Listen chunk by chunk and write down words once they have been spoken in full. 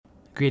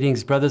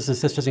Greetings, brothers and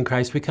sisters in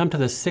Christ. We come to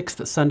the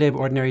 6th Sunday of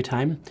Ordinary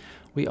Time.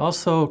 We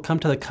also come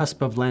to the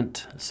cusp of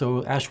Lent.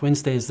 So Ash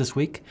Wednesday is this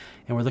week,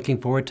 and we're looking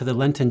forward to the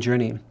Lenten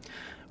journey.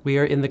 We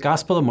are in the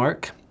Gospel of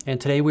Mark, and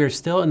today we are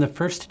still in the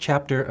first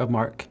chapter of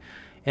Mark.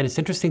 And it's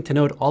interesting to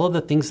note all of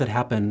the things that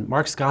happen.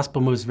 Mark's Gospel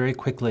moves very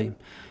quickly.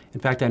 In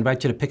fact, I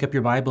invite you to pick up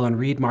your Bible and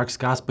read Mark's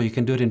Gospel. You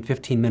can do it in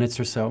 15 minutes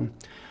or so.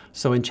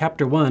 So in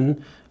chapter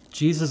 1,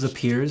 Jesus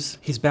appears.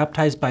 He's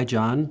baptized by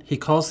John. He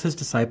calls his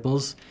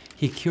disciples.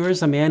 He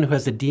cures a man who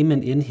has a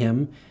demon in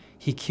him.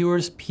 He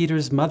cures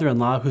Peter's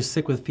mother-in-law who's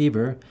sick with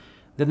fever.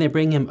 Then they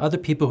bring him other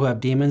people who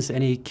have demons,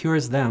 and he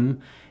cures them.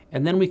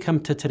 And then we come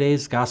to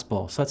today's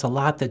gospel. So that's a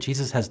lot that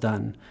Jesus has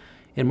done.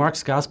 In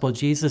Mark's gospel,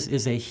 Jesus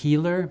is a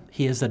healer.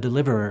 He is a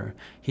deliverer.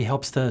 He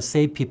helps to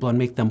save people and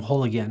make them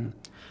whole again.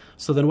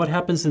 So then what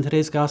happens in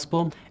today's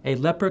gospel? A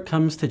leper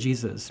comes to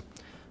Jesus.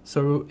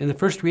 So in the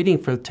first reading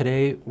for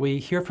today, we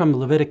hear from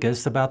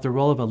Leviticus about the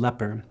role of a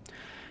leper.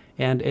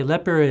 And a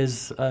leper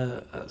is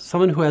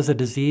someone who has a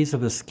disease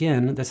of the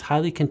skin that's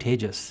highly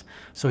contagious,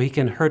 so he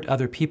can hurt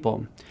other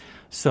people.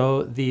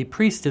 So the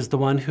priest is the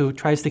one who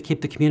tries to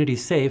keep the community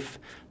safe,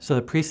 so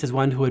the priest is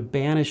one who would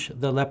banish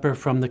the leper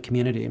from the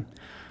community.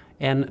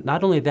 And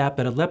not only that,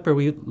 but a leper,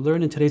 we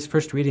learn in today's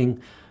first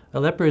reading, a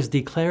leper is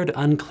declared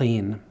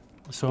unclean.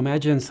 So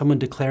imagine someone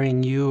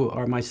declaring you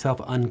or myself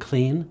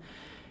unclean.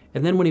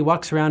 And then when he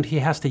walks around, he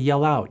has to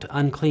yell out,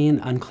 unclean,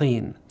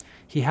 unclean.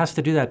 He has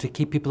to do that to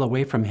keep people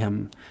away from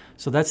him.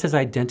 So that's his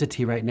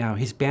identity right now.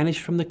 He's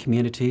banished from the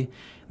community.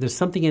 There's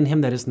something in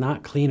him that is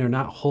not clean or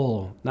not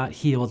whole, not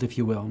healed, if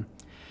you will.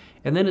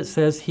 And then it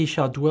says, he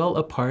shall dwell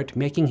apart,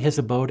 making his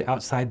abode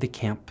outside the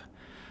camp.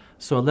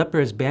 So a leper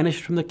is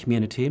banished from the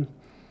community.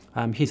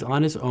 He's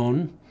on his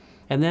own.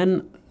 And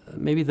then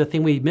maybe the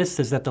thing we miss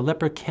is that the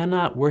leper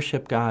cannot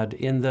worship God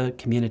in the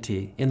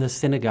community, in the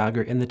synagogue,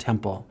 or in the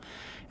temple.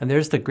 And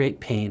there's the great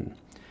pain.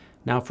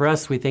 Now for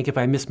us, we think if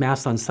I miss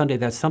Mass on Sunday,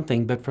 that's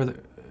something. But for the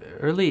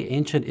early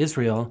ancient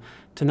Israel,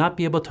 to not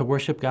be able to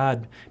worship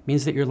God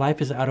means that your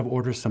life is out of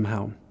order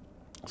somehow.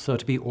 So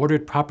to be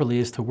ordered properly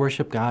is to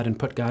worship God and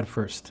put God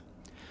first.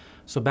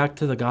 So back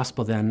to the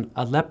gospel then.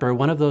 A leper,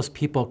 one of those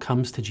people,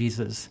 comes to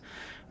Jesus.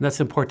 And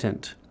that's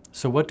important.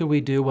 So what do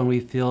we do when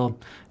we feel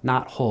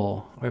not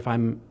whole, or if I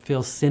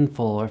feel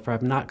sinful, or if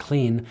I'm not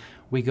clean?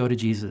 We go to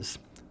Jesus.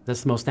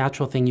 That's the most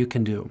natural thing you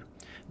can do.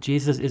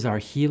 Jesus is our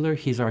healer.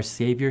 He's our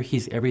Savior.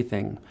 He's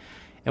everything.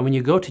 And when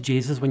you go to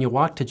Jesus, when you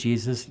walk to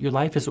Jesus, your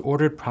life is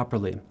ordered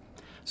properly.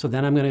 So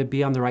then I'm going to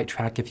be on the right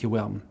track, if you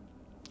will.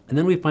 And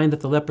then we find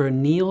that the leper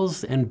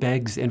kneels and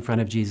begs in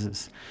front of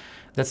Jesus.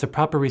 That's a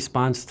proper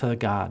response to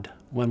God.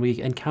 When we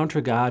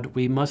encounter God,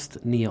 we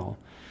must kneel.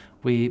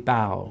 We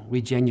bow.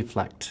 We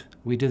genuflect.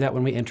 We do that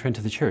when we enter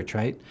into the church,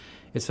 right?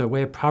 It's a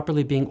way of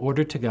properly being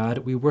ordered to God.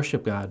 We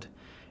worship God.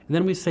 And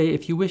then we say,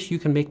 if you wish, you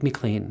can make me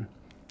clean.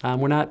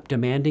 We're not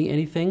demanding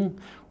anything.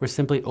 We're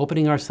simply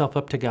opening ourselves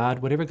up to God.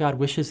 Whatever God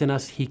wishes in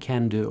us, he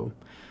can do.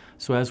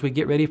 So as we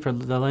get ready for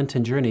the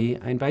Lenten journey,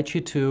 I invite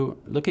you to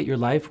look at your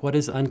life. What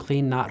is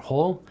unclean, not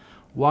whole?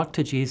 Walk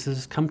to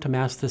Jesus. Come to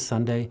Mass this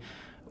Sunday.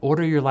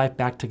 Order your life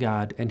back to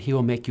God, and he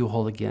will make you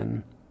whole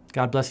again.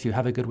 God bless you.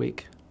 Have a good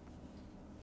week.